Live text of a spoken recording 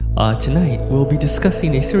Tonight we'll be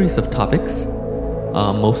discussing a series of topics,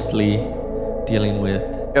 mostly dealing with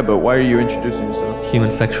Yeah, but why are you introducing yourself?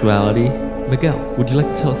 human sexuality. Miguel, would you like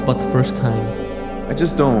to tell us about the first time? I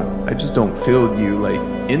just don't feel you like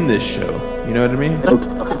in this show. You know what I mean?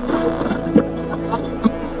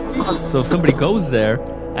 So if somebody goes there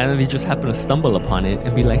and then they just happen to stumble upon it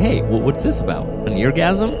and be like, hey, what's this about? An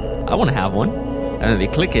orgasm? I want to have one. And then they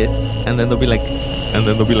click it and then they'll be like,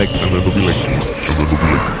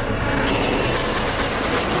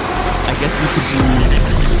 I guess we could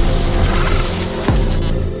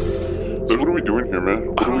So what are we doing here, man?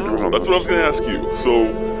 What are we doing? That's what I was gonna ask you. So,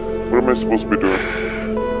 what am I supposed to be doing?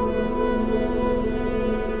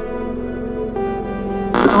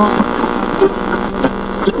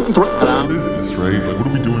 What is this, right? Like, what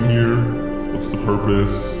are we doing here? What's the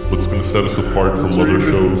purpose? What's gonna set us apart from other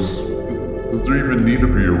shows? Does there even need to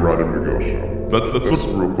be a Rod and Miguel show? That's the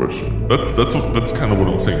real question. That's kind of what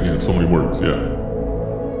I'm saying. Yeah, in so many words. Yeah.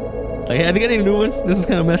 like, hey, are they getting a new one? This is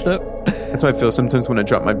kind of messed up. That's how I feel sometimes when I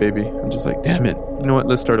drop my baby. I'm just like, damn it. You know what?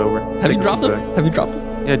 Let's start over. Have you Take this dropped one them? back. Have you dropped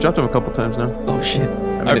them? Yeah, I dropped them a couple times now. Oh shit.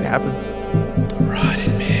 I mean, it happens. Rod